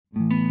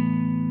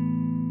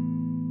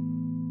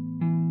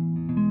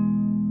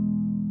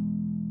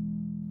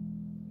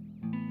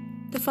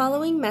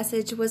following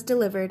message was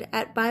delivered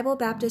at Bible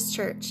Baptist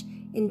Church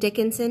in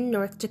Dickinson,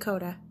 North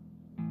Dakota.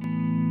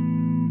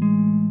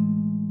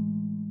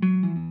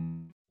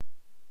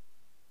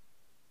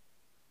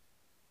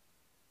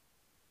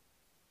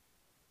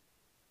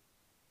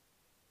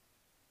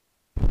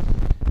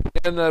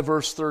 In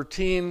verse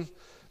 13,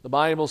 the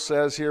Bible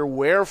says here,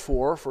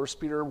 wherefore, 1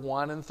 Peter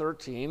 1 and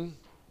 13,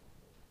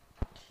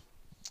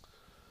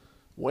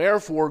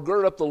 wherefore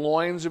gird up the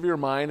loins of your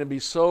mind and be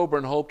sober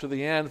and hope to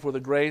the end for the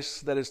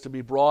grace that is to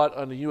be brought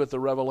unto you at the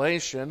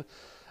revelation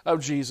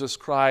of Jesus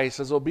Christ.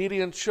 As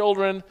obedient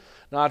children,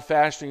 not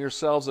fashioning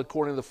yourselves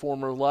according to the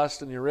former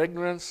lust in your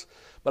ignorance,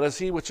 but as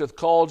he which hath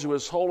called you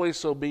is holy,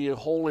 so be ye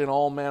holy in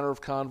all manner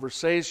of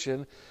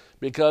conversation,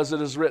 because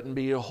it is written,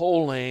 be ye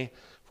holy,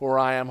 for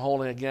I am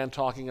holy. Again,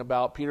 talking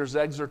about Peter's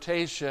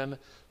exhortation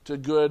to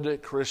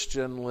good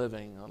Christian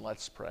living. And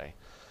let's pray.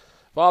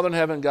 Father in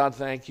heaven, God,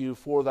 thank you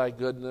for thy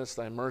goodness,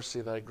 thy mercy,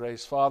 thy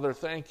grace. Father,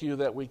 thank you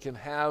that we can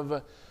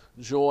have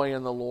joy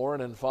in the Lord.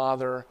 And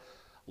Father,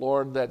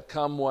 Lord, that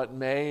come what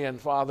may, and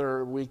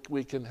Father, we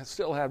can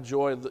still have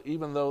joy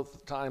even though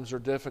times are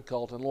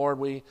difficult. And Lord,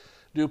 we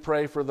do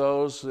pray for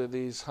those,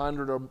 these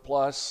 100 or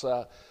plus,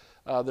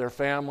 their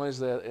families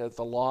at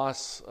the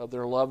loss of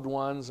their loved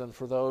ones, and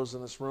for those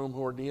in this room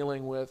who are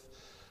dealing with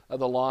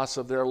the loss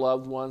of their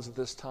loved ones at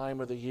this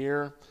time of the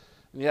year.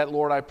 And yet,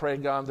 Lord, I pray,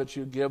 God, that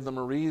you give them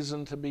a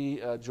reason to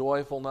be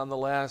joyful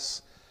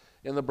nonetheless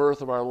in the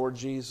birth of our Lord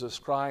Jesus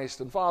Christ.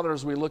 And Father,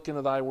 as we look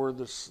into thy word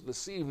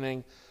this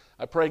evening,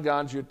 I pray,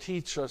 God, you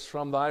teach us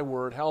from thy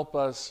word. Help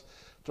us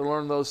to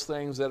learn those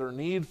things that are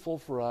needful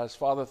for us.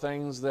 Father,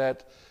 things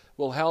that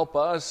will help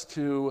us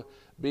to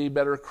be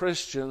better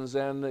Christians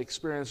and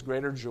experience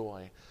greater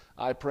joy.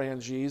 I pray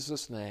in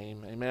Jesus'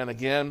 name. Amen.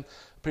 Again,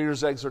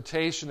 Peter's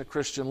exhortation to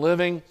Christian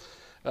living,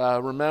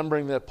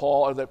 remembering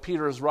that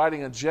Peter is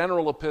writing a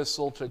general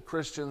epistle to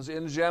Christians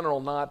in general,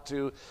 not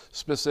to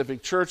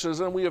specific churches.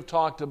 And we have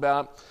talked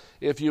about,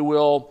 if you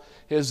will,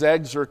 his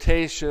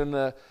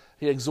exhortation.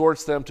 He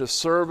exhorts them to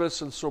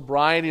service and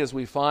sobriety, as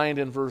we find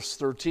in verse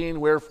 13.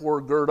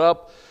 Wherefore, gird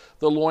up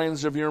the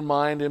loins of your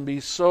mind and be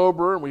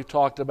sober. We've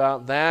talked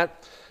about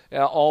that.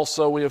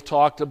 Also, we have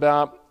talked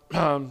about,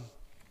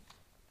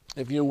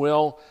 if you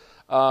will,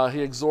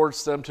 he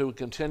exhorts them to a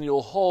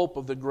continual hope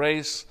of the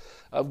grace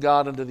of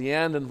God unto the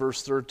end. In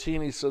verse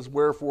 13, he says,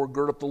 wherefore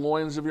gird up the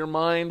loins of your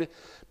mind,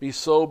 be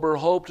sober,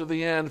 hope to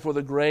the end for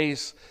the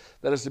grace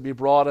that is to be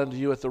brought unto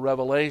you at the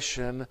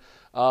revelation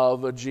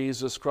of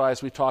Jesus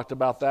Christ. We talked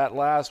about that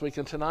last week,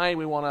 and tonight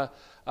we want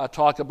to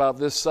talk about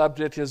this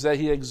subject, is that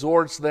he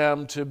exhorts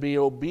them to be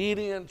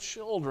obedient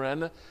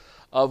children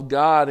of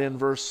God in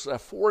verse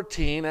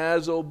 14,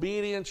 as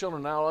obedient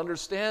children. Now,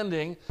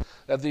 understanding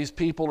that these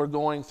people are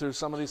going through,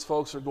 some of these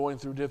folks are going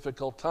through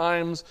difficult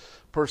times,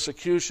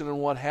 persecution and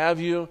what have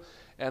you,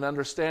 and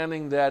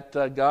understanding that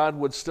God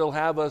would still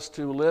have us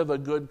to live a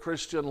good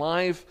Christian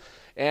life,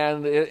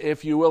 and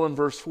if you will, in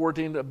verse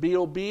 14, to be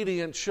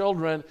obedient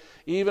children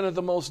even at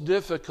the most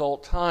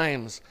difficult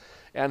times.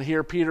 And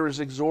here Peter is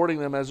exhorting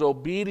them as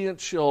obedient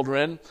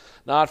children,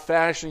 not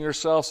fashioning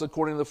yourselves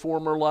according to the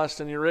former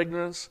lust in your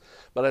ignorance,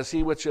 but as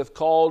he which hath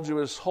called you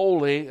is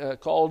holy,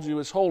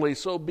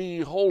 so be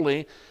ye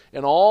holy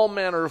in all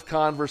manner of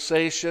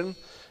conversation,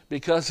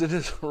 because it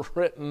is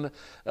written,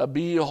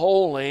 be ye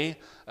holy,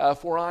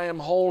 for I am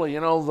holy. You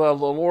know, the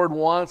Lord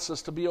wants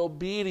us to be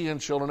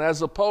obedient children,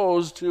 as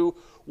opposed to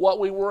what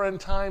we were in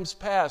times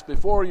past.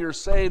 Before you're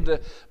saved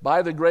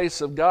by the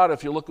grace of God,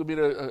 if you look with me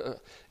to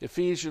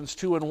Ephesians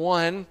 2 and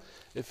 1,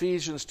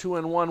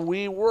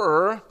 we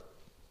were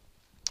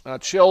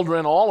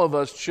children, all of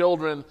us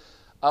children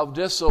of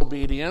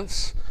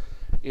disobedience.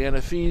 In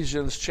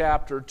Ephesians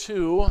chapter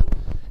 2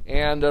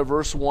 and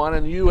verse 1,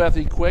 and you hath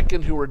he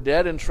quickened who were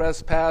dead in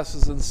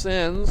trespasses and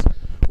sins,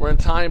 where in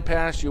time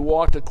past you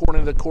walked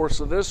according to the course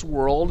of this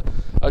world,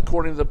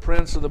 according to the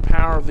prince of the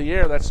power of the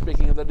air. That's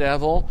speaking of the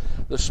devil,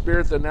 the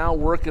spirit that now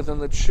worketh in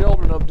the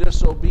children of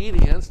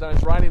disobedience. Now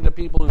he's writing to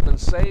people who've been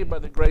saved by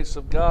the grace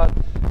of God.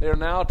 They are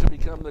now to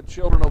become the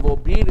children of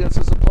obedience,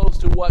 as opposed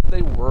to what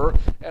they were,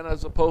 and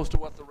as opposed to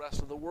what the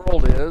rest of the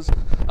world is,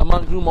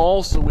 among whom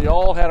also we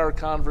all had our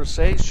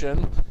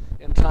conversation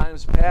in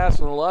times past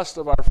in the lust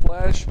of our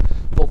flesh,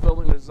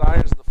 fulfilling the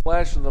desires of the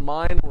flesh and the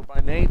mind, were by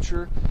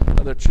nature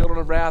the children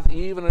of wrath,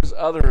 even as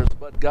others.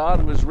 But God,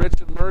 who is rich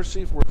in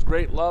mercy, for his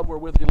great love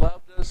wherewith he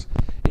loved us,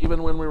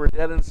 even when we were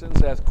dead in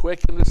sins, hath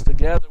quickened us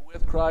together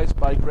with Christ.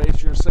 By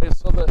grace you're saved.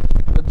 So the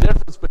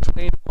difference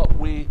between what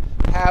we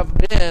have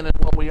been and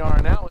what we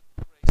are now is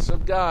the grace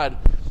of God.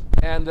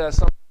 And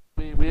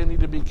we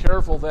need to be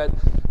careful that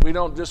we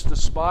don't just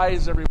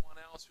despise everyone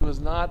else who is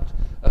not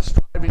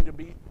striving to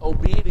be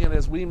obedient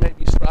as we may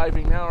be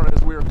striving now, or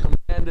as we are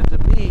commanded to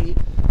be,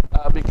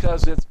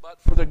 because it's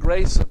but for the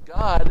grace of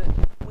God,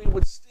 we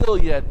would still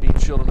yet be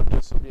children of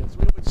disobedience.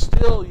 We would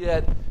still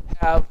yet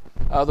have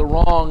the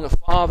wrong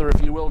father,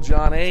 if you will.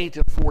 John 8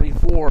 and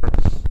 44.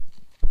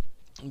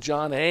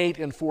 John 8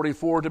 and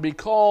 44, to be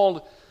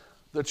called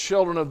the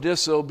children of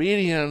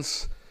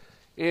disobedience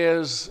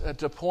is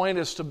to point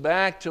us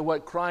back to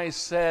what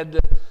Christ said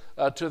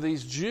to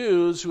these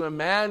Jews who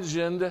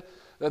imagined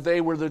that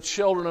they were the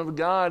children of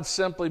God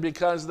simply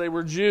because they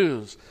were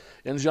Jews.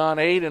 In John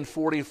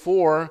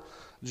 8:44,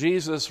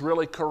 Jesus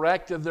really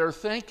corrected their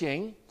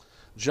thinking.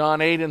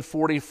 John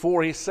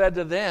 8:44, he said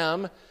to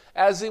them,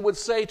 as he would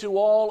say to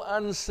all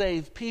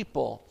unsaved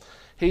people,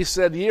 he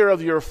said, "Ye are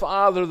of your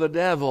father the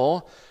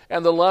devil,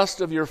 and the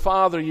lust of your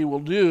father you will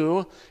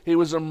do. He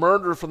was a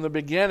murderer from the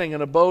beginning,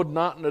 and abode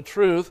not in the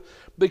truth,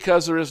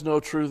 because there is no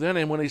truth in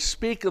him. When he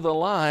speaketh a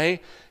lie,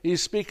 he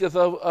speaketh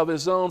of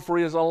his own, for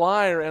he is a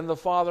liar and the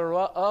father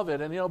of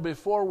it." And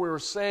before we were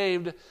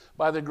saved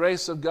by the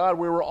grace of God,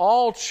 we were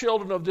all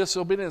children of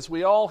disobedience.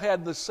 We all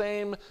had the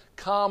same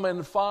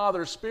common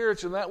father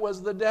spiritually, and that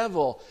was the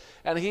devil.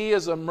 And he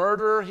is a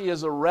murderer, he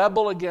is a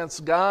rebel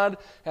against God,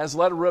 has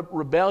led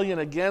rebellion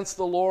against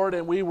the Lord,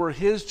 and we were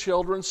his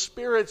children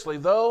spiritually.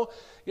 Though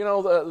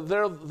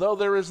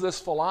there is this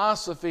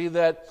philosophy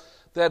that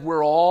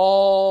we're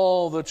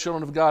all the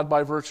children of God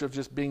by virtue of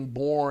just being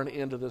born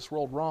into this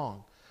world.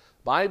 Wrong.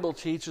 The Bible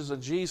teaches that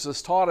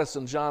Jesus taught us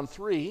in John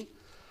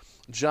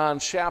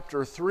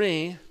chapter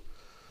 3,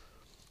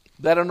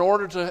 that in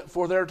order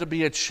for there to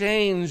be a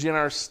change in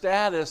our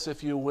status,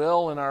 if you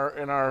will, in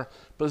our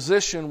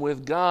position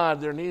with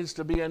God, there needs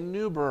to be a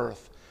new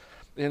birth.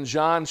 In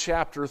John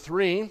chapter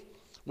 3,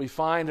 we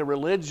find a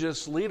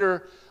religious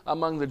leader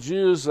among the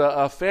Jews,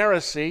 a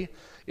Pharisee.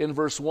 In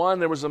verse 1,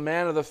 there was a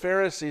man of the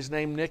Pharisees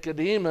named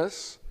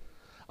Nicodemus,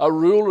 a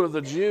ruler of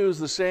the Jews.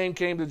 The same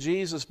came to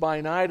Jesus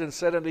by night and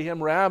said unto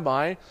him,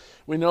 "Rabbi,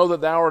 we know that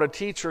thou art a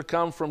teacher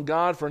come from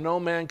God, for no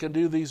man can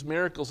do these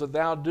miracles that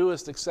thou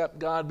doest except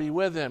God be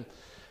with him."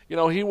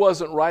 He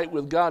wasn't right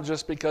with God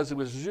just because he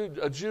was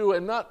a Jew,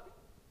 and not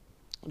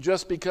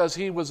just because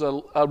he was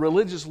a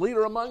religious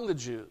leader among the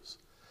Jews.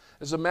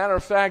 As a matter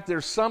of fact,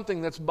 there's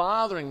something that's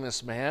bothering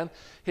this man.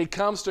 He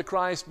comes to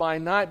Christ by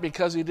night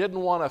because he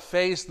didn't want to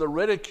face the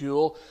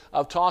ridicule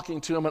of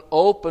talking to him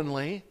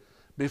openly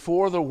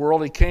before the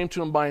world. He came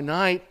to him by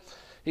night.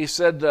 He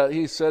said,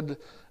 "Thou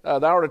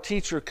art a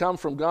teacher come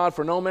from God,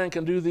 for no man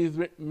can do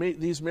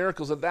these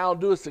miracles that thou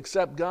doest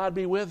except God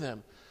be with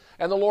him."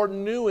 And the Lord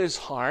knew his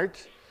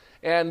heart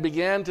and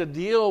began to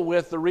deal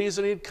with the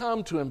reason he'd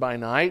come to him by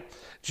night.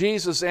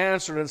 Jesus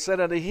answered and said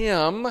unto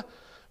him,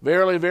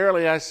 "Verily,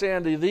 verily, I say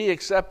unto thee,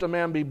 except a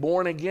man be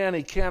born again,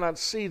 he cannot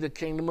see the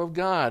kingdom of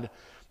God."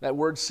 That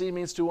word "see"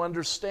 means to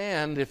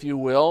understand, if you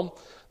will,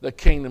 the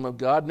kingdom of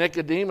God.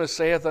 Nicodemus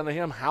saith unto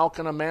him, "How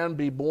can a man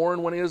be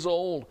born when he is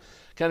old?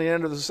 Can he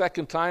enter the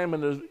second time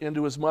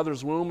into his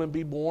mother's womb and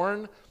be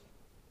born?"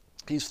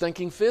 He's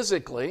thinking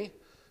physically,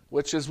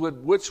 which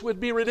would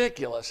be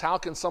ridiculous. How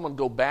can someone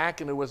go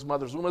back into his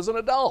mother's womb as an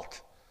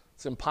adult?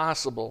 It's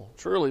impossible,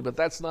 truly, but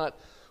that's not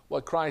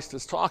what Christ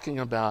is talking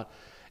about.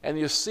 And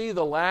you see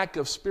the lack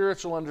of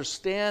spiritual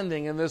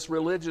understanding in this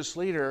religious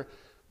leader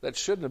that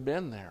shouldn't have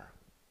been there.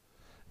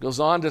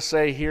 Goes on to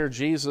say here,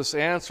 Jesus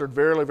answered,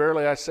 "Verily,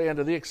 verily, I say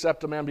unto thee,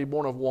 except a man be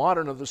born of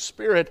water and of the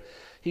Spirit,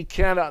 he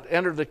cannot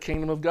enter the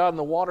kingdom of God." And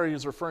the water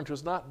he's referring to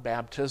is not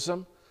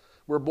baptism.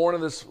 We're born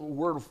in this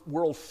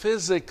world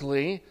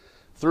physically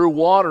through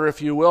water,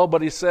 if you will,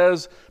 but he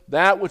says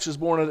that which is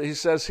born of, he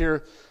says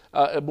here,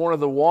 born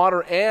of the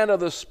water and of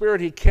the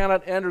Spirit, he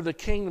cannot enter the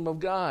kingdom of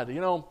God.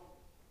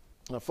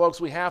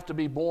 Folks, we have to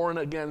be born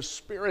again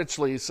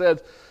spiritually. He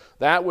said,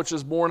 "That which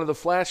is born of the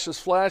flesh is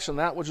flesh, and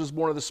that which is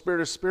born of the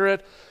Spirit is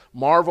spirit.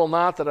 Marvel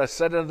not that I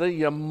said unto thee,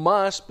 you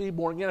must be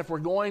born again." If we're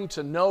going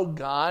to know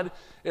God,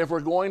 if we're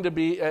going to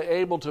be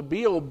able to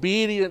be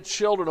obedient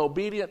children,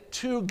 obedient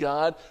to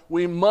God,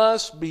 we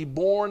must be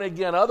born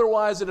again.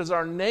 Otherwise, it is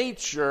our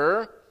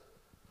nature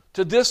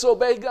to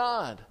disobey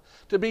God,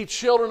 to be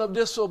children of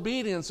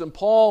disobedience. And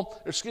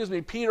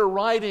Peter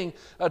writing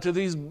to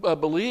these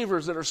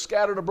believers that are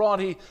scattered abroad,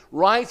 he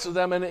writes to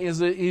them and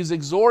he's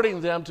exhorting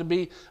them to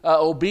be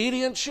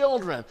obedient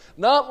children,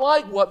 not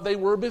like what they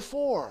were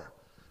before.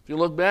 If you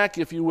look back,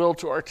 if you will,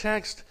 to our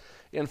text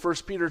in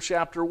 1 Peter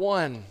chapter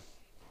 1.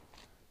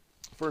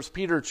 1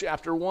 Peter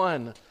chapter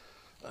 1.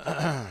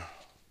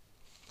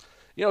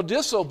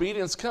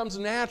 Disobedience comes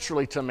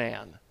naturally to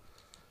man.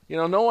 We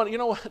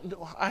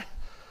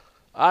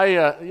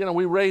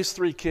raised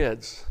 3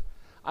 kids.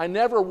 I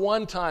never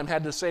one time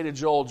had to say to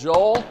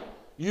Joel,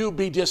 "You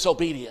be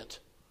disobedient."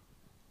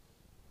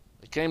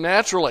 It came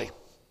naturally.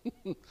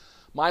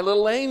 My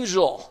little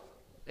angels,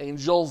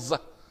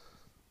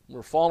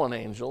 we're fallen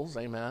angels,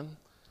 amen.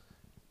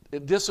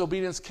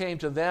 Disobedience came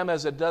to them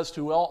as it does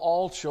to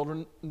all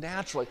children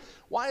naturally.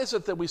 Why is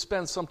it that we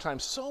spend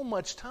sometimes so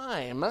much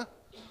time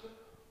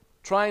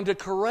trying to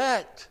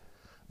correct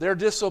their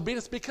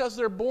disobedience? Because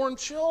they're born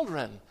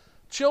children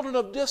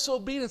of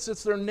disobedience.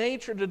 It's their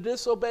nature to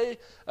disobey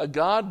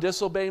God,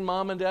 disobey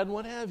mom and dad, and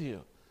what have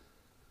you.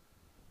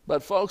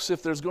 But folks,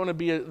 if there's going to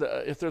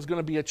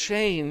be a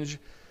change,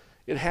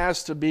 it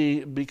has to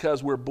be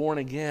because we're born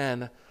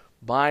again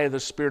by the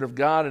Spirit of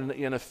God.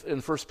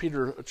 In 1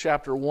 Peter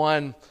chapter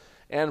 1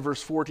 and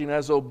verse 14,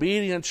 "As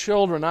obedient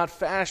children, not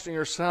fashioning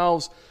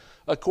yourselves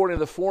according to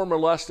the former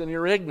lust in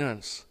your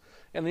ignorance."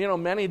 And,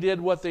 many did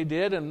what they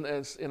did,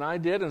 and I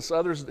did, and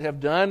others have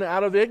done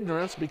out of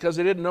ignorance because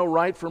they didn't know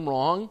right from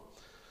wrong.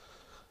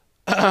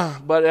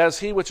 But as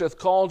he which hath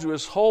called you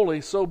is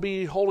holy, so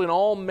be holy in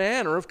all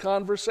manner of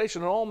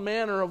conversation, in all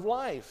manner of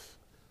life,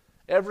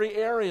 every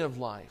area of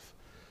life.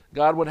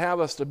 God would have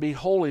us to be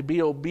holy,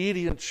 be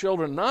obedient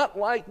children, not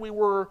like we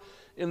were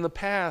in the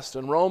past.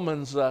 In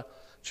Romans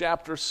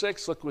chapter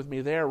 6, look with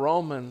me there,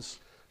 Romans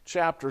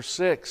chapter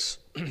 6,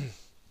 and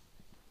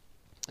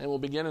we'll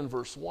begin in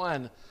verse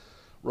 1.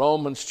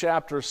 Romans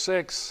chapter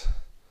 6,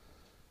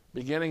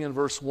 beginning in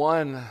verse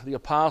 1, the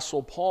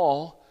Apostle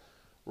Paul,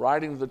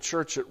 writing to the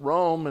church at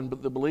Rome and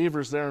the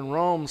believers there in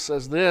Rome,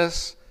 says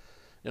this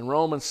in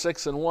Romans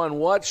 6 and 1,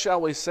 what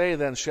shall we say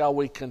then? Shall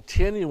we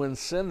continue in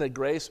sin that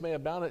grace may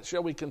abound?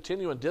 Shall we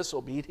continue in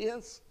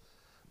disobedience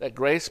that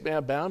grace may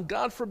abound?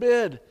 God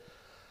forbid.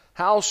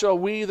 How shall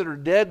we that are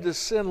dead to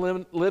sin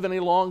live any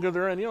longer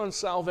therein? In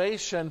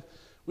salvation,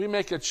 we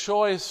make a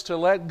choice to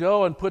let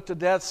go and put to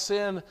death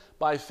sin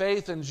by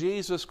faith in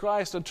Jesus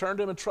Christ and turn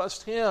to Him and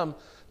trust Him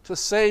to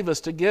save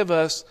us, to give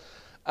us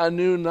a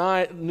new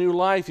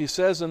life. He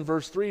says in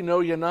verse 3, know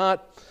ye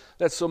not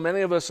that so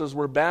many of us as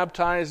were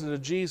baptized into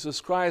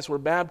Jesus Christ were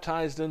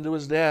baptized into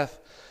His death?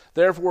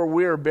 Therefore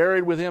we are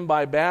buried with Him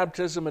by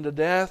baptism into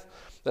death,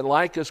 that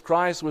like as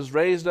Christ was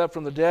raised up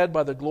from the dead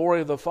by the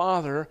glory of the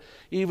Father,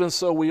 even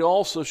so we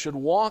also should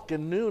walk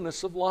in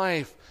newness of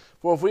life.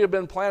 For if we have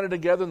been planted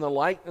together in the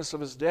likeness of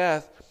His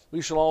death,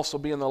 we shall also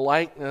be in the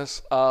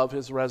likeness of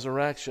His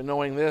resurrection,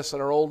 knowing this, that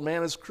our old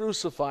man is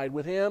crucified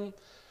with Him,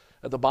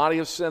 that the body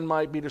of sin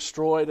might be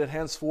destroyed, and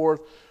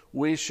henceforth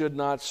we should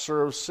not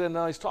serve sin.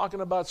 Now he's talking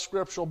about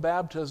scriptural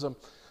baptism.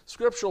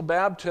 Scriptural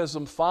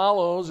baptism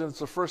follows, and it's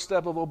the first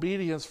step of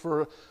obedience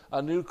for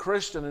a new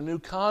Christian, a new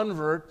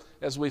convert,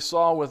 as we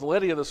saw with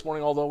Lydia this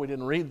morning, although we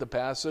didn't read the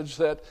passage,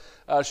 that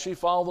she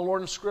followed the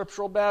Lord in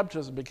scriptural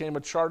baptism, became a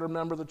charter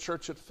member of the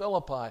church at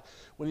Philippi.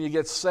 When you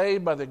get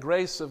saved by the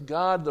grace of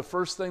God, the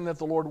first thing that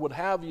the Lord would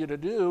have you to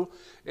do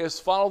is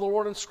follow the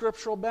Lord in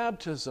scriptural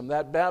baptism.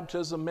 That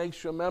baptism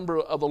makes you a member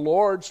of the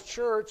Lord's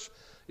church,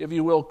 if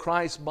you will,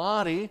 Christ's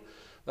body,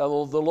 the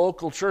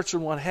local church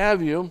and what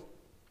have you.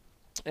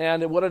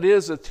 And what it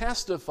is, it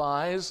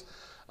testifies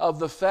of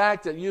the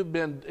fact that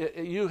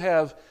you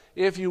have,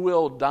 if you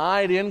will,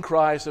 died in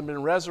Christ and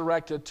been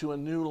resurrected to a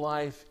new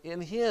life in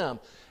Him.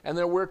 And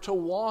that we're to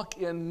walk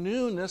in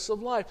newness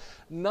of life,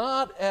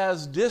 not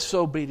as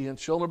disobedient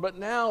children, but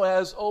now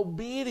as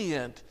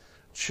obedient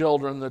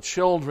children, the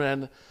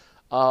children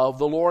of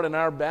the Lord. And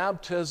our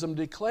baptism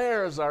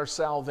declares our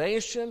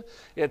salvation.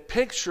 It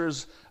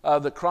pictures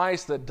the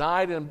Christ that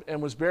died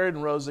and was buried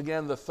and rose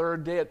again the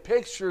third day. It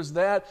pictures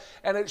that,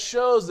 and it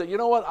shows that,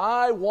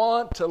 I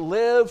want to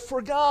live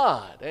for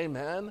God,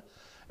 amen,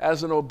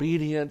 as an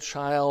obedient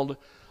child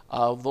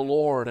of the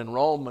Lord. In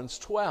Romans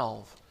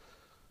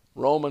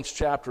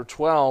chapter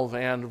 12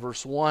 and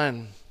verse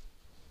 1.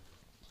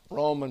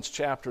 Romans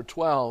chapter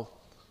 12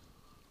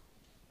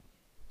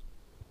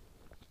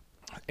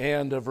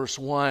 and verse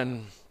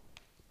 1.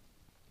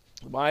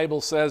 The Bible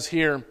says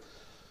here,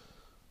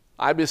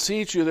 I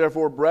beseech you,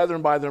 therefore,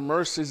 brethren, by the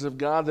mercies of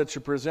God, that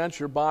you present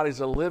your bodies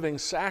a living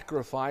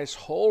sacrifice,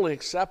 wholly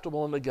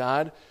acceptable unto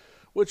God,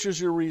 which is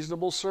your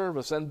reasonable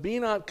service. And be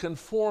not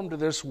conformed to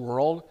this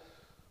world.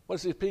 What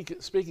is he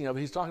speaking of?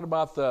 He's talking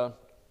about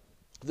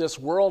this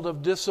world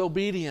of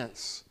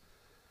disobedience.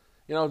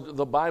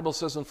 The Bible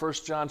says in 1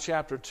 John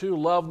chapter 2,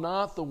 love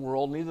not the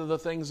world, neither the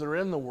things that are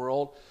in the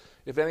world.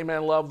 If any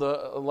man love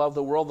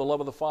the world, the love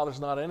of the Father is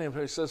not in him.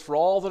 He says, for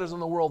all that is in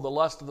the world, the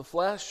lust of the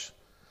flesh,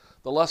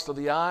 the lust of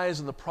the eyes,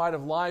 and the pride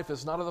of life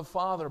is not of the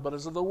Father, but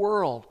is of the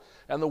world.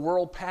 And the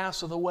world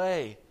passeth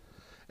away.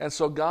 And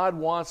so God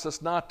wants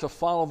us not to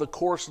follow the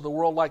course of the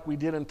world like we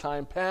did in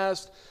time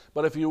past,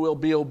 but if you will,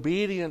 be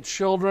obedient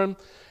children.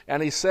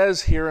 And He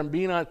says here, and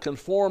be not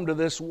conformed to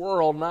this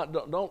world.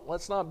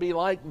 Let's not be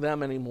like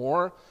them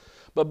anymore,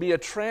 but be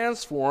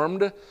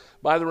transformed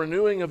by the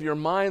renewing of your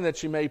mind,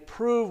 that you may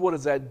prove what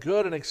is that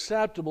good and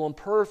acceptable and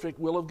perfect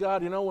will of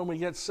God. When we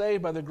get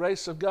saved by the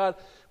grace of God,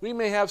 we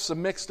may have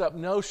some mixed up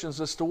notions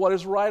as to what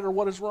is right or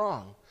what is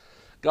wrong.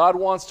 God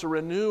wants to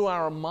renew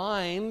our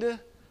mind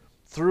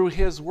through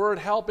His Word,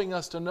 helping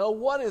us to know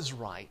what is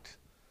right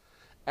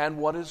and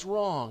what is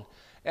wrong.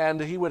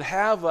 And He would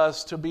have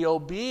us to be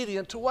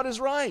obedient to what is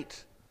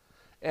right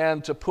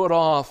and to put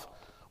off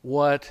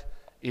what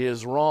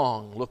is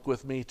wrong. Look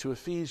with me to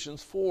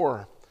Ephesians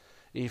 4.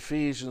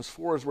 Ephesians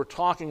 4, as we're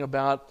talking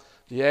about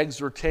the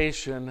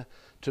exhortation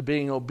to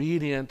being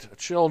obedient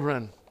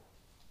children.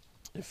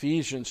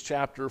 Ephesians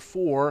chapter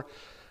 4,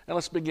 and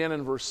let's begin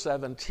in verse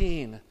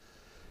 17.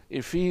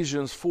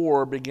 Ephesians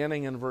 4,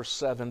 beginning in verse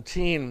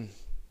 17.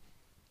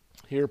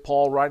 Here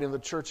Paul, writing to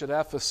the church at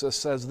Ephesus,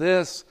 says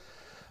this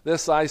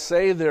I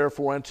say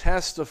therefore, and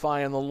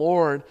testify in the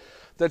Lord,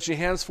 that ye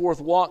henceforth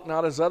walk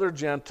not as other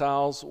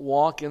Gentiles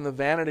walk, in the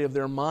vanity of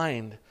their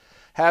mind,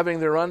 having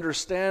their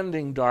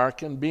understanding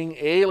darkened, being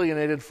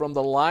alienated from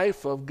the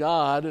life of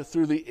God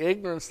through the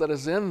ignorance that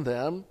is in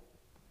them,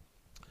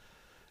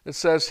 It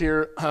says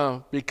here,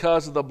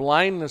 because of the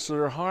blindness of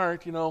their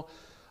heart,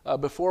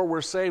 before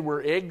we're saved,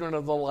 we're ignorant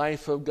of the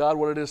life of God,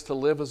 what it is to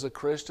live as a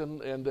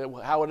Christian, and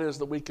how it is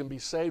that we can be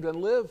saved and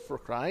live for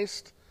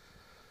Christ.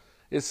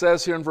 It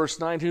says here in verse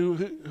 9,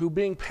 who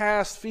being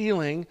past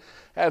feeling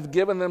have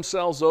given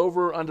themselves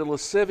over unto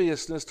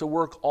lasciviousness to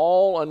work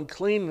all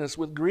uncleanness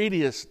with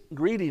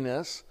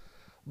greediness.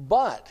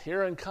 But,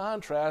 here in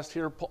contrast,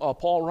 here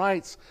Paul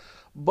writes,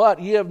 but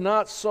ye have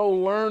not so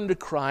learned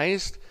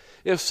Christ,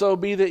 if so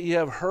be that ye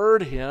have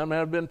heard him and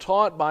have been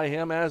taught by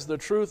him, as the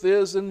truth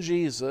is in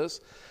Jesus,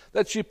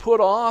 that ye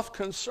put off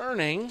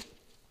concerning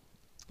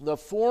the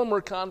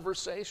former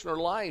conversation or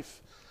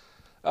life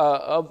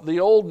of the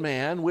old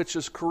man, which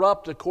is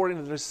corrupt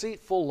according to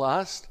deceitful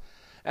lust,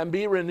 and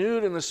be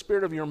renewed in the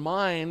spirit of your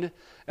mind,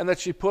 and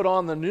that ye put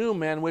on the new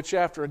man, which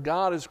after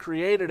God is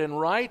created in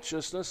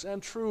righteousness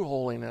and true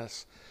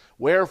holiness.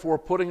 Wherefore,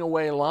 putting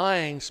away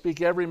lying,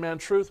 speak every man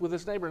truth with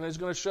his neighbor. And he's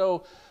going to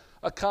show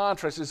a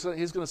contrast.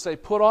 He's going to say,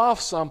 put off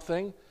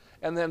something,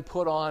 and then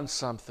put on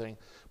something.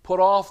 Put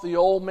off the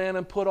old man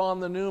and put on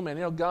the new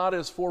man. God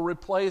is for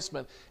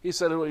replacement. He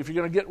said, if you're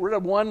going to get rid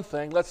of one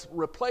thing, let's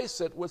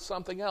replace it with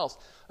something else.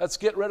 Let's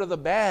get rid of the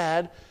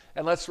bad,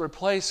 and let's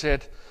replace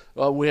it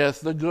with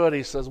the good.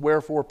 He says,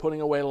 wherefore, putting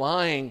away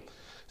lying,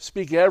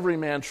 speak every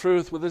man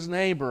truth with his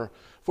neighbor.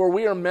 For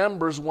we are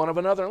members one of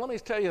another. And let me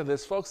tell you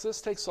this, folks,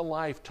 this takes a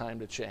lifetime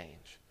to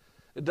change.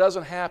 It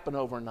doesn't happen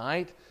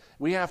overnight.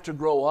 We have to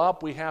grow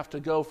up. We have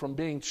to go from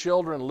being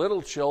children,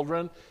 little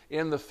children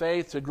in the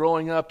faith, to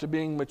growing up to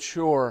being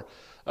mature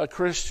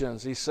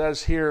Christians. He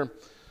says here,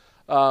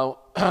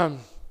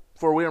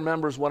 for we are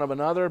members one of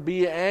another.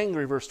 Be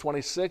angry, verse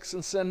 26,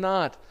 and sin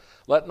not.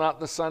 Let not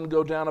the sun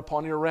go down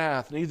upon your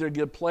wrath, neither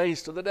give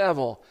place to the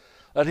devil.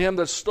 Let him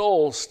that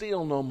stole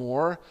steal no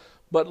more,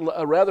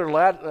 but rather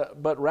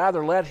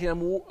let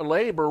him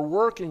labor,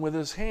 working with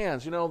his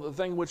hands. The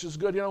thing which is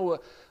good.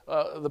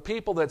 The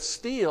people that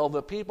steal,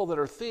 the people that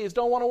are thieves,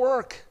 don't want to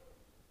work.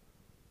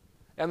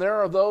 And there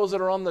are those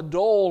that are on the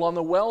dole, on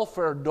the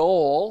welfare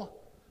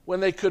dole, when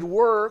they could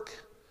work.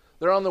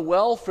 They're on the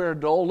welfare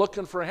dole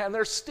looking for a hand.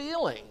 They're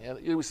stealing. And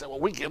we say,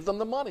 well, we give them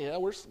the money. Yeah,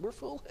 we're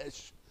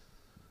foolish.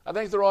 I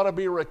think there ought to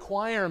be a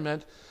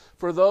requirement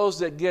for those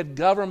that get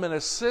government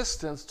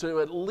assistance to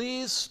at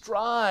least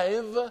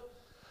strive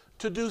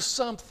to do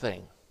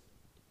something,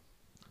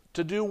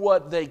 to do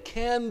what they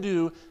can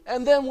do,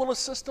 and then we'll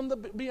assist them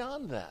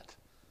beyond that.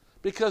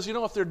 Because,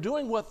 if they're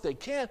doing what they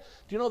can, do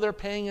you know they're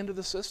paying into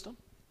the system?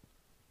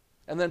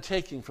 And then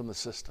taking from the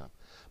system.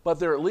 But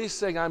they're at least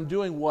saying, I'm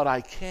doing what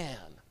I can.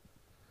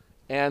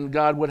 And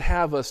God would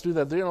have us do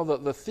that.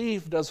 The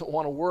thief doesn't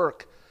want to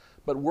work,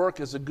 but work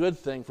is a good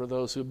thing for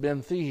those who've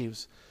been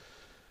thieves.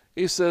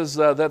 He says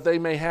that they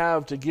may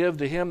have to give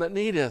to him that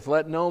needeth.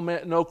 Let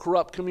no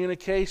corrupt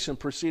communication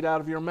proceed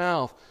out of your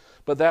mouth,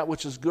 but that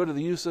which is good to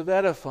the use of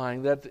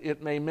edifying, that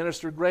it may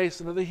minister grace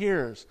unto the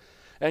hearers.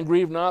 And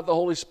grieve not the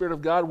Holy Spirit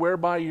of God,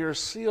 whereby you are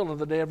sealed unto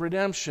the day of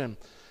redemption.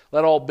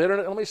 Let all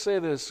bitterness, let me say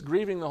this,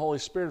 grieving the Holy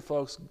Spirit,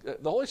 folks,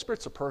 the Holy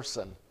Spirit's a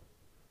person.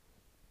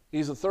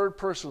 He's the third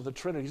person of the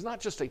Trinity. He's not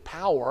just a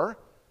power,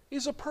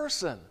 he's a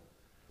person.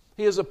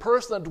 He is a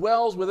person that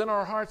dwells within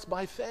our hearts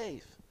by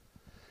faith.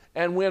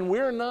 And when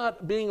we're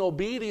not being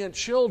obedient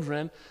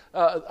children,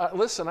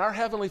 listen, our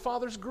Heavenly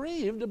Father's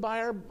grieved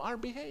by our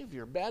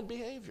behavior, bad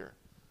behavior.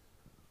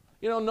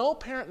 No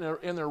parent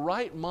in their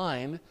right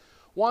mind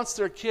wants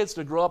their kids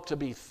to grow up to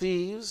be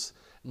thieves,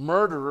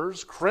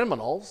 murderers,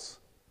 criminals,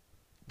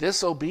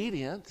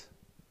 disobedient.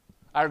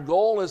 Our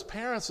goal as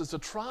parents is to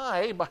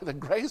try, by the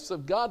grace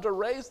of God, to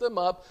raise them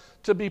up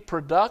to be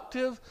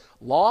productive,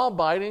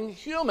 law-abiding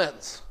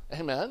humans.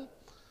 Amen?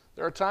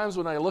 There are times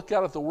when I look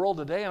out at the world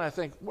today and I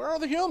think, where are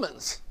the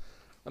humans?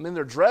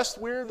 They're dressed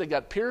weird. They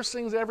got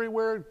piercings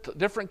everywhere,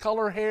 different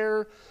color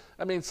hair.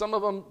 Some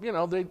of them, they're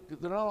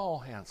not all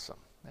handsome.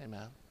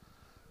 Amen.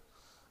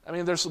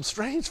 There's some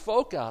strange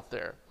folk out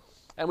there.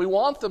 And we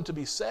want them to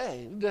be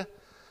saved.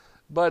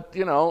 But,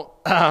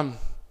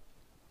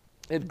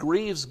 it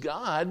grieves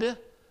God.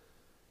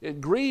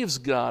 It grieves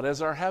God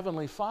as our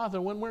Heavenly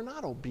Father when we're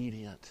not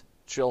obedient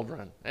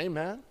children.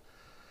 Amen.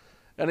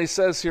 And he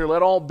says here,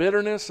 let all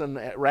bitterness and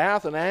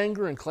wrath and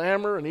anger and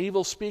clamor and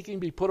evil speaking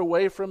be put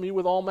away from you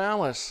with all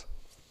malice.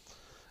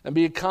 And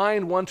be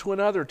kind one to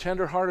another,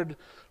 tender-hearted,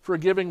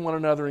 forgiving one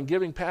another, and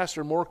giving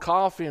pastor more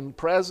coffee and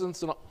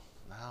presents. No,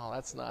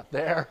 that's not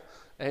there.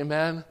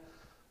 Amen.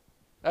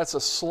 That's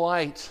a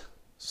slight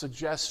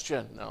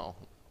suggestion. No.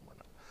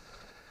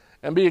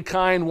 And be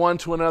kind one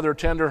to another,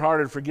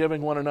 tender-hearted,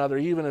 forgiving one another,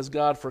 even as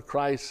God for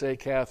Christ's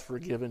sake hath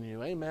forgiven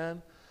you.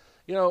 Amen.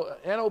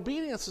 And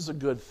obedience is a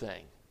good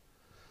thing.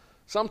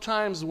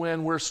 Sometimes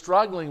when we're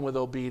struggling with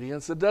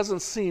obedience, it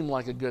doesn't seem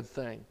like a good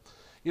thing.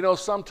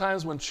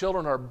 Sometimes when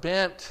children are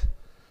bent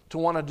to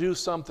want to do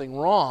something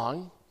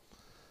wrong,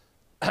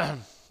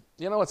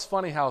 it's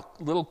funny how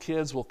little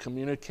kids will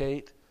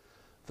communicate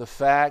the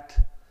fact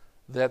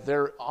that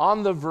they're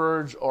on the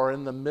verge or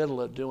in the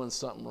middle of doing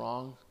something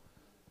wrong.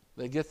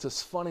 They get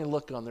this funny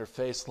look on their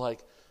face like,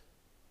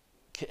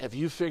 Have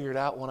you figured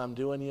out what I'm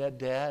doing yet,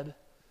 Dad?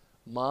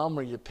 Mom,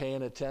 are you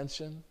paying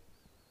attention?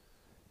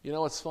 You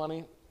know what's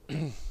funny?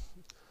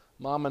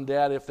 Mom and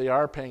Dad, if they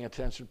are paying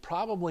attention,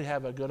 probably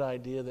have a good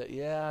idea that,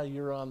 yeah,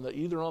 you're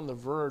either on the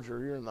verge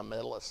or you're in the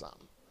middle of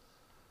something.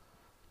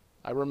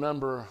 I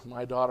remember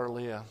my daughter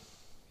Leah.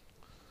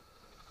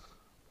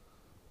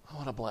 Oh,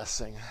 what a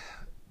blessing.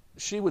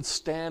 She would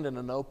stand in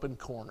an open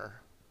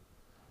corner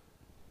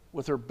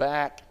with her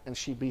back, and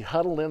she'd be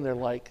huddled in there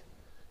like,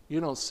 you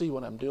don't see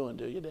what I'm doing,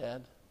 do you,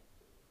 Dad?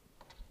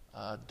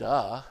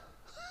 Duh.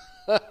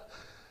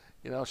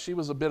 You know, she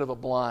was a bit of a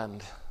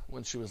blonde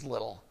when she was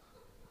little.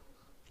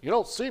 You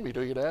don't see me,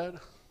 do you, Dad?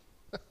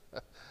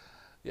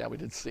 Yeah, we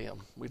did see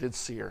him. We did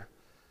see her.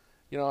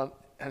 You know,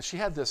 and she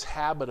had this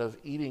habit of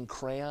eating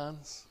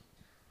crayons.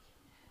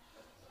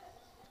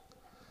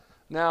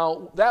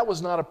 Now, that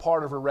was not a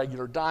part of her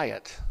regular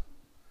diet.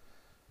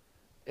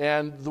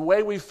 And the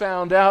way we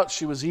found out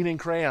she was eating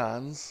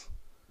crayons,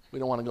 we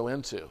don't want to go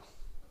into.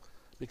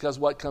 Because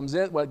what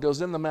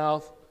goes in the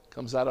mouth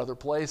comes out other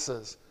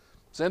places.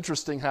 It's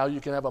interesting how you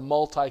can have a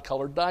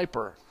multicolored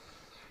diaper.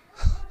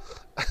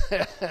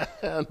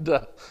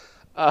 And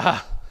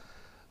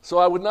so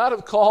I would not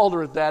have called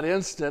her at that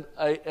instant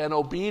an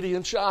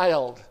obedient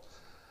child.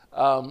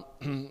 I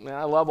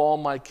love all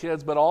my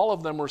kids, but all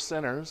of them were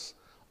sinners.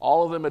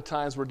 All of them at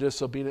times were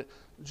disobedient.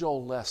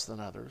 Joel less than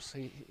others.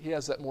 He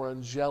has that more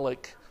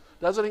angelic,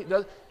 doesn't he?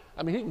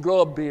 He can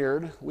grow a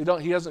beard.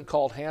 He hasn't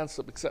called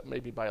handsome except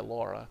maybe by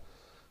Laura.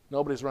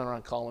 Nobody's running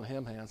around calling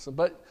him handsome.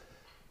 But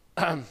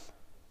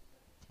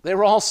they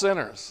were all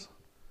sinners.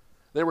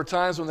 There were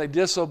times when they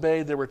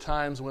disobeyed. There were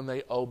times when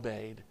they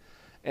obeyed.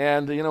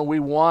 And, we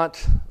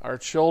want our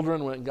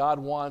children, when God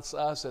wants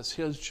us as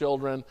His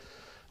children,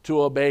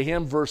 to obey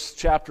Him.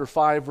 Chapter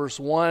 5, verse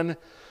 1,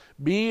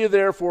 be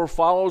therefore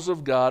followers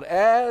of God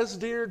as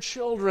dear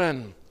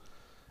children,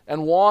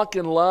 and walk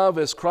in love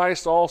as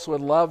Christ also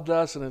had loved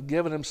us and had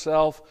given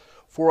Himself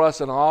for us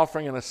an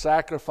offering and a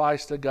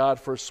sacrifice to God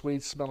for a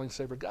sweet-smelling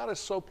savor. God is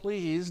so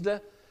pleased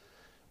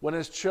when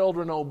His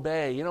children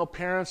obey.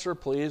 Parents are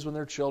pleased when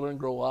their children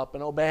grow up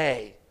and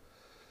obey.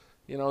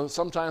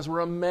 Sometimes we're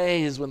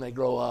amazed when they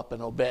grow up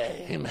and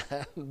obey.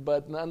 Amen.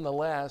 But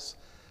nonetheless,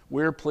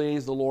 we're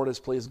pleased. The Lord is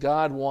pleased.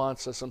 God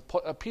wants us. And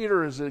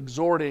Peter is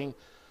exhorting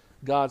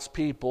God's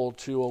people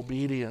to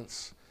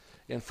obedience.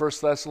 In 1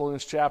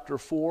 Thessalonians chapter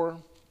 4,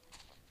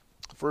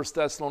 1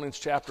 Thessalonians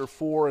chapter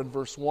 4 and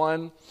verse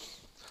 1,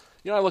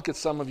 I look at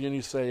some of you and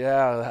you say,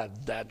 yeah,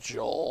 that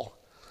Joel.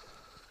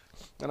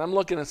 And I'm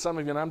looking at some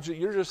of you and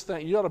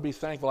you ought to be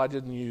thankful I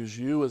didn't use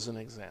you as an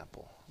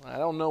example. I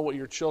don't know what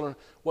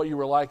you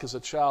were like as a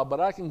child,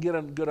 but I can get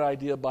a good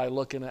idea by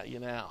looking at you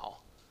now,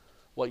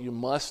 what you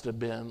must have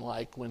been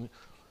like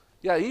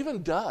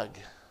even Doug.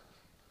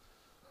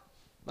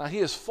 Now, he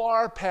is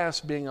far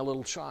past being a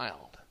little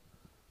child,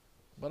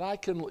 but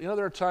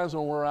there are times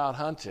when we're out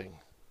hunting,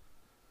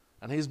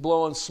 and he's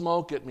blowing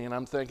smoke at me, and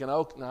I'm thinking,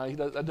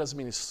 that doesn't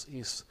mean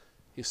he's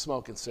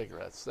smoking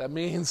cigarettes. That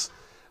means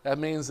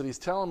that he's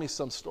telling me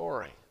some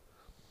story.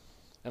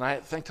 And I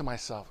think to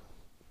myself,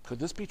 could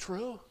this be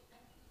true?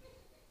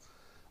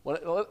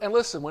 And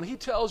listen, when he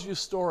tells you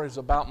stories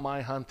about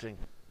my hunting,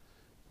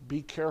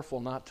 be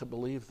careful not to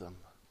believe them.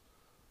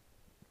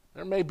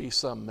 There may be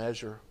some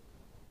measure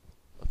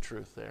of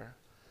truth there.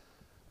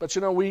 But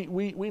we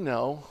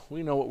know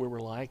what we were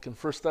like. In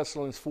 1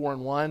 Thessalonians 4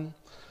 and 1,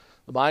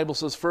 the Bible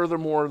says,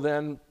 furthermore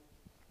then,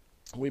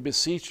 we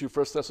beseech you,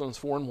 1 Thessalonians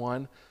 4 and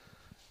 1,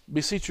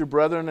 beseech you,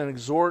 brethren, and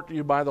exhort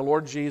you by the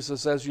Lord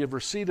Jesus, as you have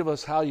received of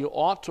us how you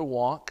ought to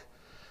walk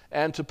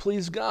and to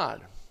please God.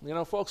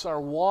 Folks,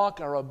 our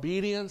walk, our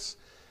obedience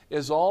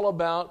is all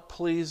about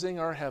pleasing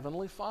our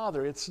Heavenly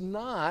Father. It's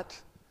not,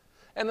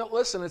 and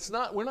listen,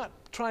 we're not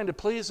trying to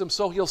please Him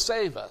so He'll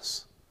save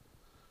us.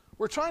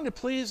 We're trying to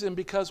please Him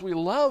because we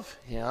love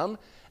Him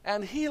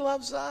and He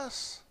loves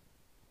us.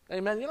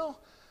 Amen.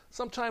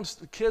 Sometimes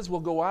the kids will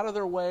go out of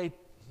their way,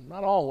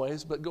 not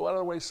always, but go out of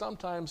their way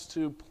sometimes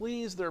to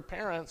please their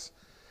parents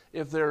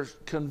if they're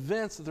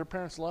convinced that their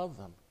parents love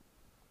them.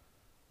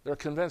 They're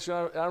convinced.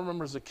 I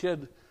remember as a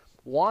kid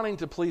wanting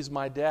to please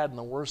my dad in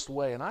the worst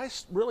way, and I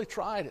really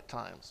tried at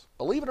times,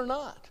 believe it or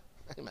not.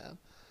 Amen.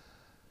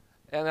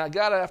 And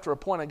after a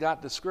point, I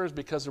got discouraged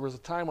because there was a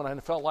time when I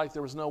felt like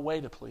there was no way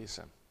to please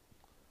Him.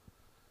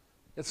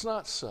 It's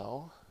not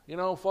so.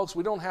 Folks,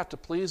 we don't have to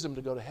please Him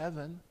to go to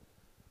heaven.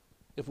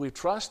 If we've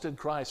trusted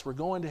Christ, we're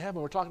going to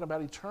heaven. We're talking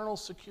about eternal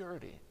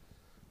security.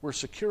 We're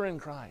secure in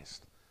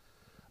Christ.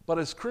 But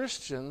as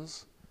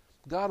Christians,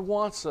 God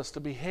wants us to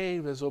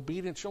behave as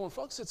obedient children.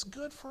 Folks, it's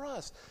good for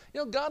us.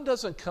 God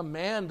doesn't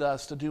command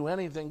us to do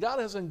anything. God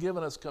hasn't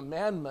given us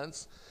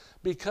commandments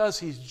because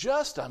He's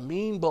just a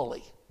mean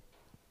bully.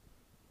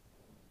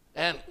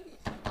 And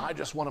I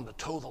just want Him to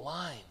toe the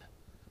line.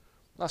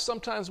 Now,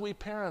 sometimes we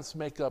parents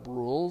make up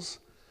rules,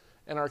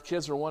 and our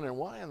kids are wondering,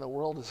 why in the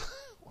world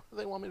why do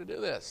they want me to do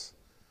this?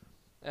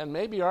 And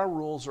maybe our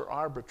rules are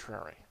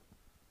arbitrary.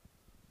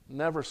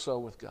 Never so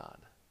with God.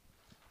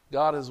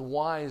 God is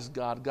wise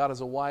God. God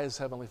is a wise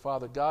Heavenly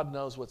Father. God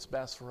knows what's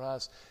best for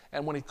us.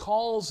 And when He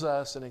calls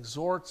us and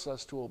exhorts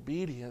us to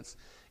obedience,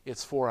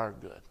 it's for our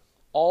good.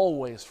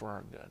 Always for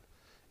our good.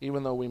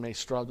 Even though we may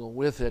struggle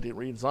with it. It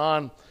reads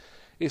on.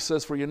 He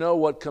says, "For you know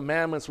what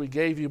commandments we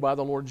gave you by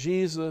the Lord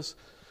Jesus.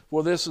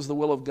 For this is the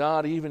will of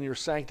God, even your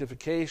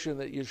sanctification,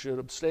 that you should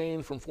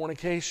abstain from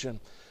fornication,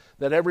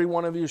 that every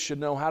one of you should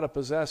know how to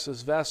possess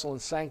his vessel in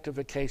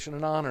sanctification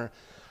and honor,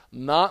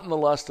 not in the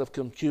lust of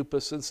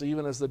concupiscence,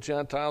 even as the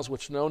Gentiles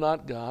which know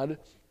not God,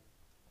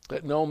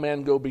 that no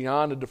man go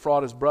beyond to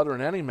defraud his brother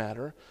in any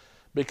matter,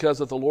 because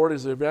that the Lord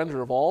is the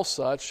avenger of all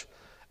such,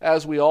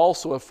 as we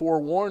also have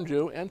forewarned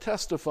you and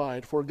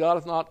testified. For God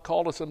hath not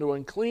called us unto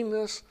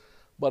uncleanness,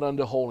 but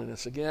unto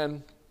holiness."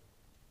 Again,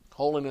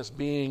 holiness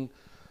being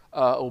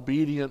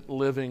obedient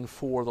living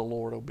for the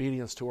Lord,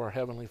 obedience to our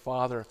Heavenly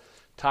Father.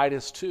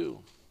 Titus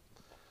 2,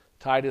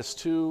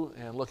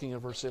 and looking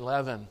at verse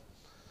 11.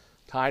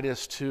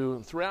 Titus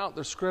 2. Throughout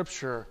the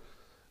Scripture,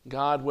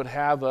 God would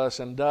have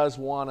us and does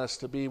want us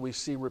to be, we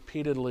see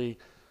repeatedly,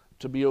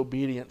 to be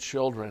obedient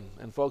children.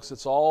 And folks,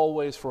 it's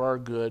always for our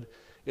good.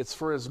 It's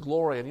for His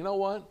glory. And you know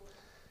what?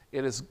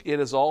 It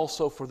is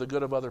also for the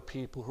good of other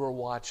people who are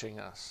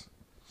watching us.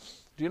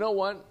 Do you know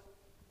what?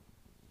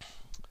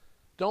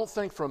 Don't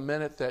think for a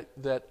minute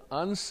that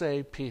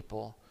unsaved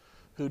people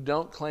who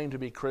don't claim to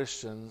be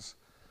Christians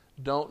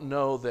don't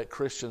know that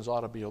Christians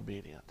ought to be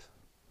obedient.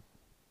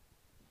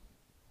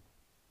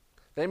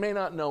 They may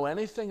not know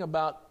anything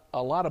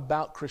a lot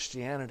about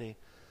Christianity,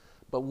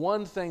 but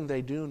one thing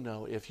they do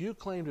know, if you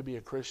claim to be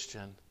a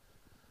Christian,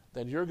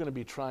 then you're going to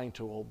be trying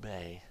to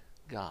obey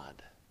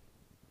God.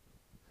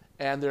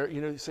 And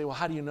you say, well,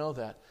 how do you know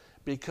that?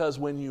 Because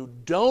when you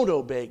don't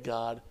obey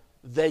God,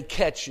 they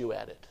catch you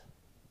at it.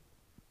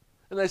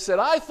 And they said,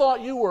 I thought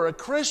you were a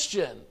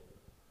Christian.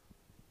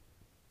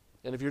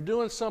 And if you're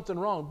doing something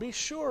wrong, be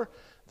sure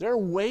they're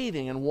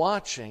waiting and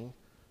watching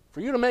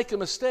for you to make a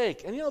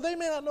mistake. And they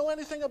may not know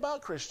anything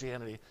about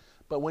Christianity,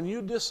 but when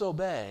you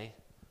disobey,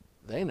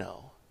 they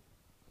know.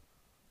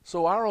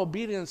 So our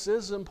obedience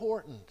is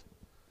important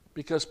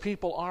because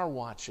people are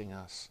watching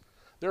us.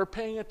 They're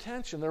paying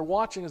attention. They're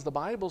watching, as the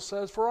Bible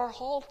says, for our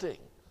halting,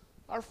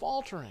 our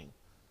faltering.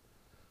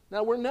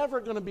 Now, we're never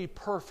going to be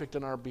perfect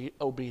in our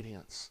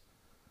obedience,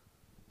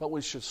 but we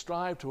should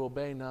strive to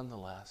obey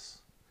nonetheless.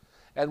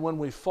 And when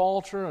we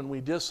falter and we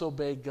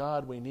disobey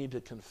God, we need to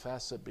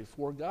confess it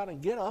before God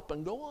and get up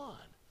and go on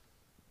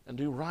and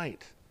do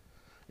right.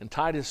 In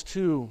Titus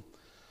 2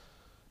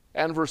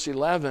 and verse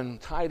 11,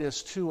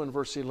 Titus 2 and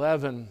verse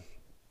 11,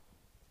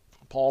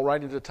 Paul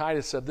writing to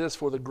Titus said this,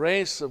 "For the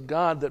grace of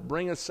God that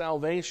bringeth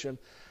salvation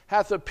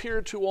hath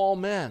appeared to all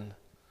men."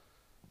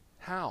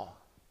 How?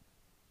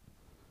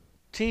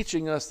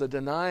 Teaching us that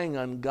denying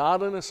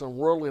ungodliness and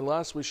worldly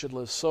lust, we should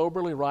live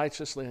soberly,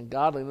 righteously, and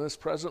godly in this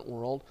present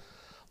world,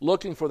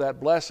 looking for that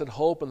blessed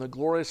hope and the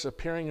glorious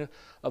appearing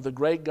of the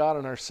great God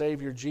and our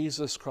Savior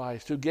Jesus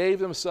Christ, who gave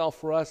Himself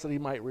for us that He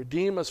might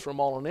redeem us from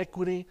all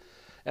iniquity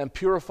and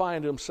purify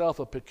unto Himself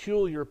a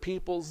peculiar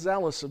people,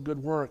 zealous of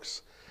good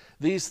works.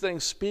 These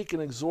things speak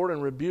and exhort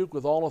and rebuke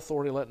with all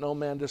authority. Let no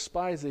man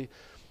despise thee.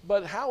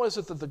 But how is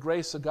it that the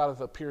grace of God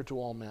hath appeared to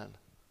all men?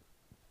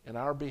 In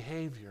our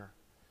behavior,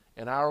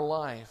 in our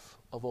life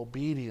of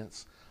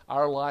obedience,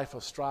 our life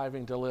of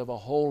striving to live a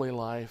holy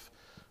life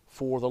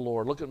for the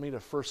Lord. Look at me to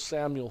 1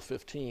 Samuel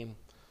 15.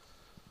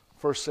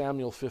 1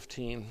 Samuel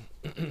 15.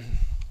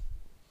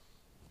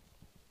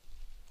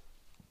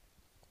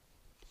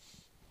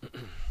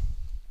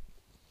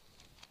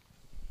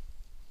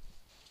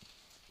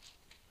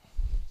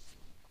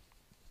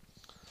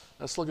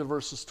 Let's look at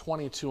verses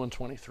 22 and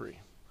 23.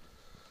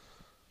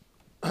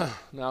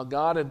 Now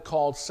God had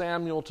called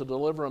Samuel to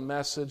deliver a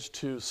message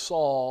to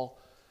Saul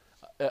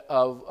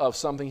of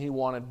something he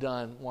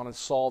wanted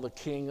Saul, the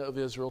king of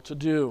Israel, to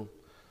do.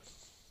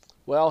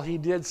 Well, he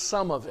did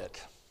some of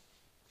it.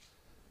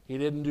 He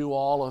didn't do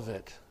all of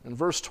it. In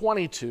verse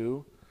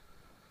 22,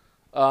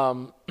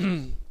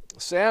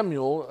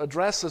 Samuel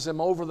addresses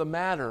him over the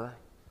matter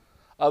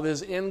of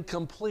his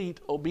incomplete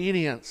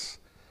obedience.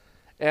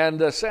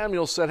 And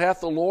Samuel said, "Hath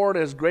the Lord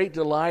as great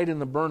delight in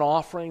the burnt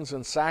offerings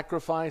and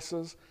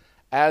sacrifices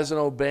as in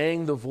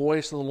obeying the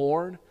voice of the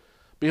Lord?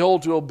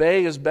 Behold, to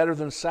obey is better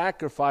than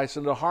sacrifice,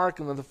 and to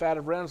hearken than the fat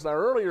of rams." Now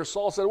earlier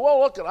Saul said, well,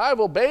 look, I've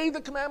obeyed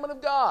the commandment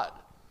of God.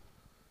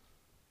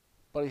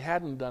 But he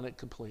hadn't done it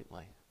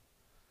completely.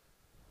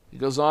 He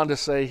goes on to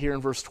say here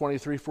in verse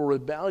 23, "For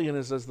rebellion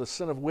is as the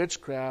sin of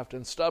witchcraft,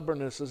 and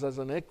stubbornness is as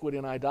iniquity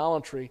and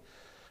idolatry.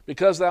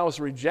 Because thou hast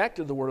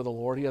rejected the word of the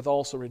Lord, He hath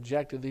also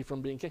rejected thee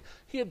from being king."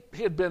 He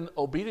had been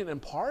obedient in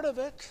part of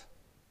it,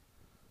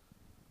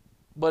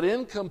 but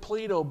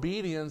incomplete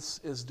obedience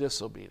is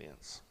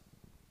disobedience.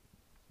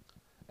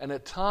 And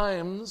at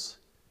times,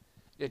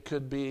 it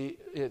could be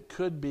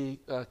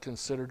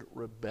considered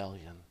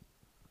rebellion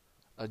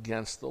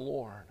against the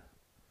Lord.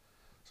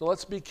 So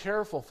let's be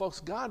careful, folks.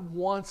 God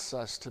wants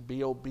us to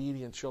be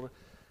obedient children,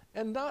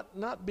 and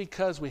not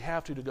because we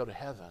have to go to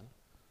heaven,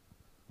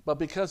 but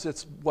because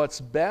it's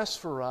what's best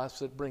for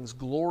us. It brings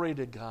glory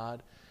to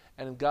God,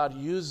 and God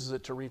uses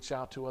it to reach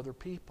out to other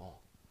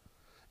people.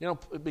 You know,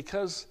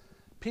 because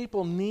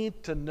people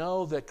need to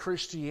know that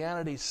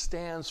Christianity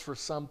stands for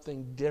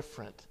something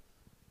different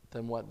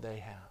than what they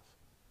have.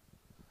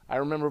 I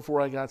remember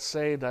before I got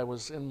saved, I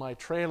was in my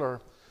trailer.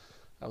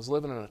 I was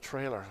living in a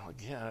trailer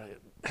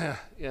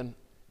again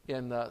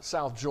in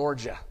South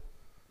Georgia.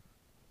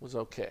 It was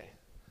okay.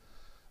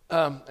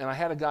 And I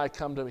had a guy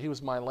come to me. He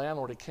was my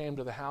landlord. He came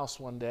to the house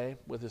one day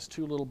with his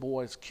 2 little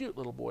boys, cute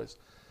little boys.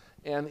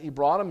 And he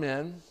brought them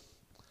in,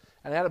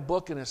 and he had a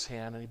book in his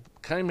hand. And he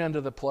came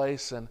into the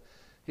place, and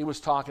he was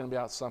talking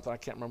about something. I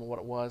can't remember what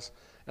it was.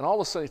 And all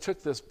of a sudden, he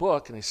took this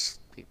book, and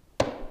he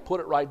put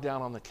it right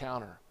down on the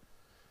counter.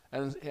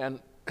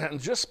 And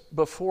just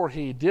before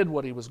he did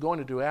what he was going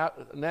to do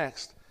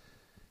next,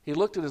 he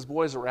looked at his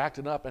boys that were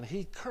acting up, and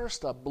he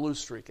cursed a blue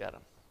streak at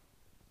them.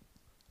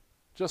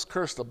 Just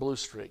cursed a blue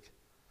streak.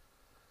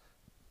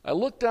 I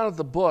looked down at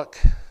the book,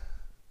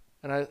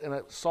 and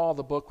I saw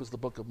the book was the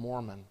Book of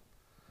Mormon.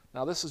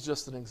 Now, this is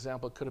just an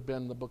example. It could have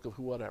been the book of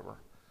whatever.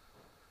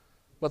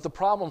 But the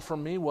problem for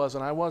me was,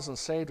 and I wasn't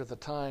saved at the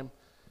time,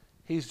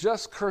 he's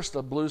just cursed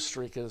a blue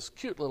streak at his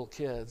cute little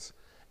kids,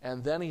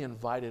 and then he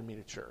invited me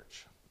to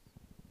church.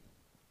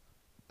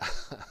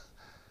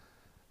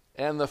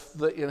 And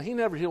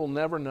he will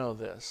never know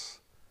this.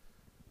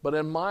 But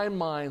in my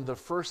mind, the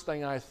first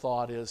thing I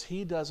thought is,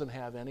 he doesn't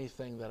have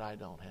anything that I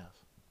don't have.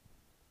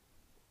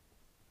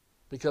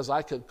 Because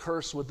I could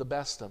curse with the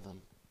best of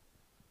them.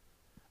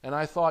 And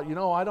I thought,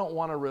 I don't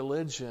want a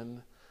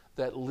religion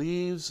that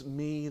leaves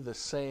me the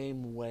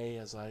same way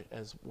as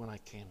when I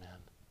came in.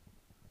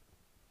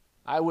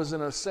 I was,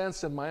 in a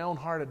sense, in my own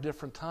heart at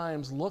different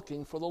times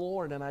looking for the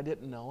Lord, and I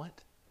didn't know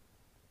it.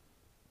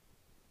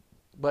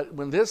 But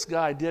when this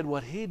guy did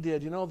what he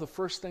did, the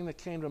first thing that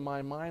came to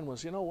my mind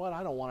was, I don't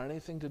want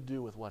anything to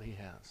do with what he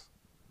has.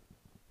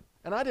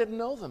 And I didn't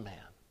know the man.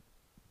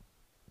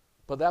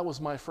 But that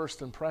was my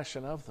first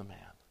impression of the man.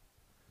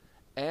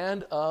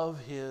 And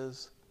of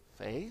his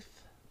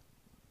faith.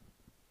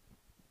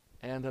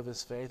 And of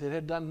his faith. It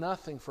had done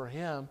nothing for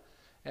him,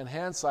 and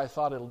hence I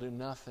thought it'll do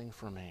nothing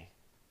for me.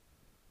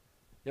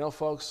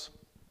 Folks,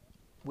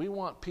 we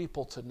want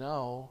people to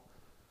know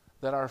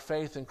that our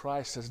faith in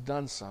Christ has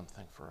done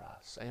something for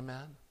us.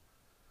 Amen?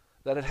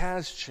 That it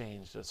has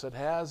changed us. It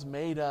has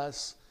made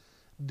us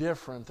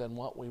different than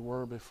what we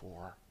were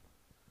before.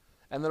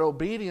 And that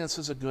obedience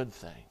is a good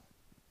thing.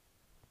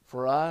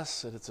 For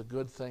us, it's a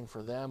good thing.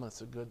 For them,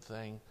 it's a good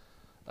thing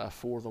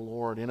for the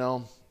Lord.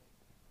 On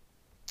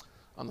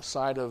the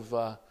side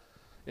of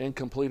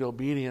incomplete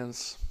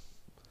obedience,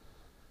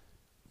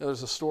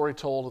 there's a story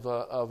told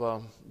of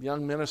a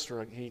young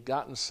minister. He'd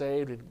gotten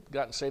saved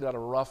out of a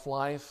rough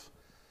life.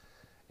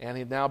 And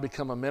he'd now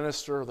become a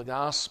minister of the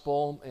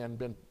gospel and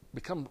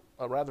become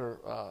a rather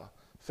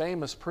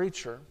famous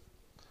preacher.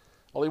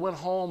 Well, he went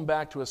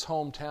back to his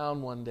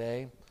hometown one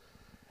day,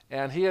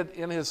 and he had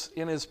in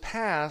his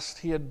past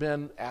he had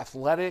been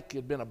athletic. He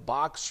had been a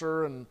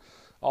boxer and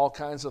all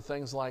kinds of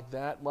things like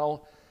that.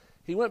 Well,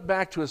 he went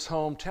back to his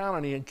hometown,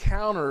 and he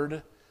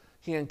encountered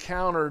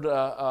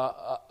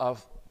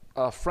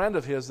a friend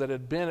of his that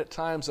had been at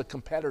times a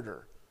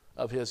competitor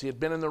of his. He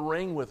had been in the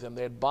ring with him.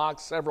 They had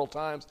boxed several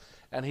times,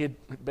 and he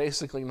had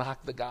basically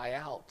knocked the guy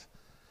out.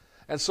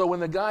 And so when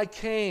the guy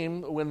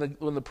came, when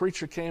the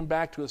preacher came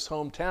back to his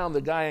hometown,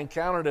 the guy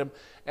encountered him,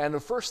 and the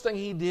first thing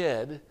he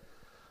did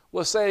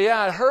was say, "Yeah,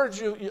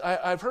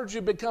 I've heard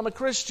you become a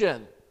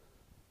Christian.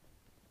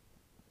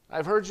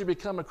 I've heard you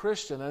become a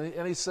Christian."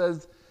 And he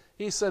said,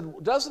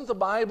 "Doesn't the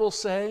Bible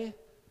say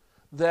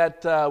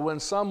that when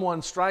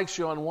someone strikes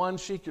you on one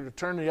cheek, you're to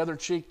turn the other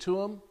cheek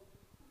to him?"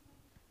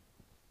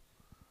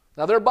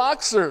 Now, they're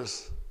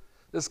boxers.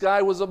 This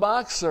guy was a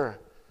boxer.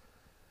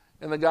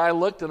 And the guy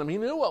looked at him. He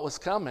knew what was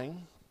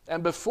coming.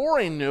 And before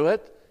he knew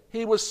it,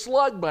 he was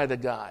slugged by the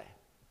guy.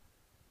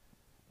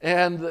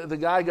 And the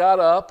guy got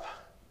up,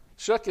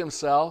 shook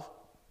himself,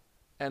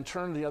 and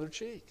turned the other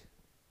cheek.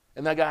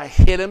 And that guy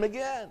hit him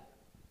again.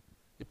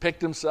 He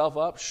picked himself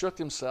up, shook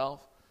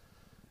himself,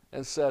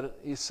 and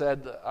he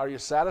said, "Are you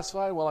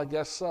satisfied?" "Well, I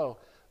guess so."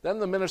 Then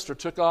the minister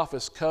took off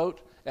his coat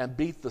and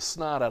beat the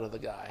snot out of the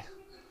guy.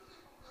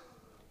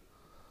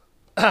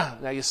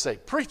 Now you say,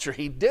 "Preacher,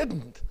 he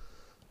didn't."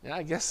 Yeah,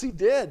 I guess he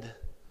did.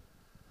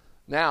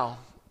 Now,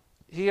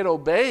 he had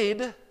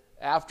obeyed,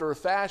 after a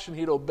fashion,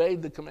 he'd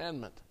obeyed the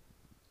commandment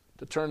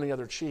to turn the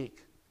other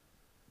cheek.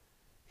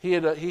 He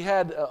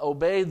had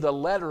obeyed the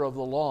letter of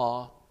the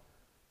law,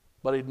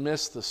 but he'd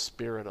missed the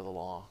spirit of the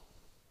law.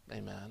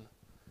 Amen.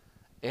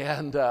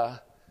 And,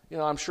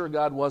 I'm sure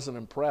God wasn't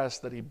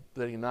impressed that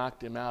he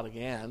knocked him out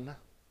again.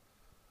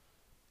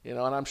 And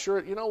I'm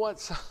sure, what,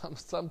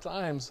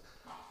 sometimes,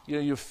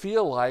 you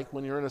feel like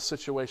when you're in a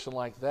situation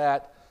like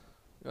that,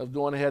 of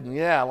going ahead and,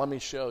 let me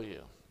show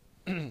you.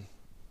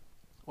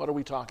 What are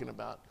we talking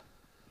about?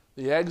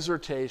 The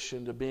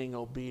exhortation to being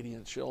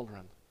obedient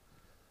children.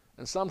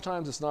 And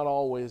sometimes it's not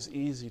always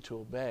easy to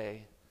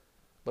obey,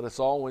 but it's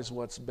always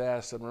what's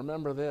best. And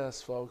remember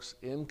this, folks,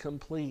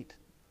 incomplete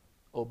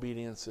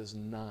obedience is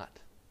not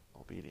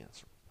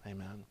obedience.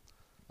 Amen.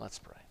 Let's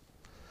pray.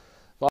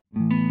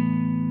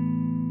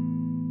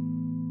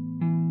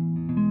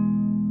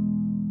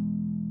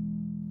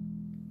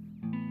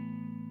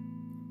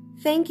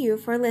 Thank you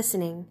for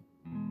listening.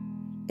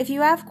 If you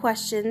have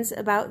questions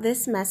about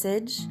this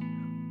message,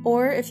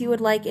 or if you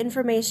would like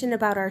information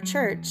about our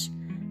church,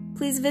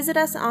 please visit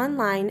us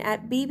online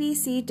at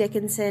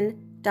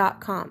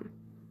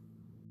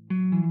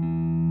bbcdickinson.com.